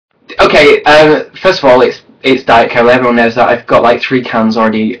Okay, first of all, it's Diet Cola. Everyone knows that. I've got like 3 cans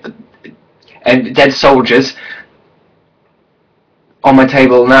already, and dead soldiers on my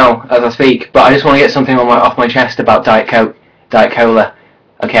table now as I speak. But I just want to get something off my chest about Diet Cola.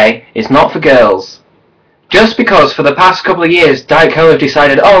 Okay, it's not for girls. Just because for the past couple of years Diet Cola have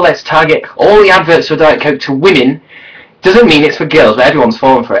decided, oh, let's target all the adverts for Diet Coke to women, doesn't mean it's for girls. But everyone's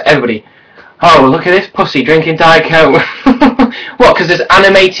falling for it. Everybody. Oh, look at this pussy drinking Diet Coke. What, because there's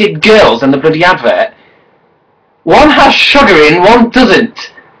animated girls in the bloody advert? One has sugar in, one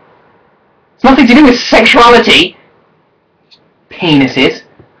doesn't. It's nothing to do with sexuality. Penises.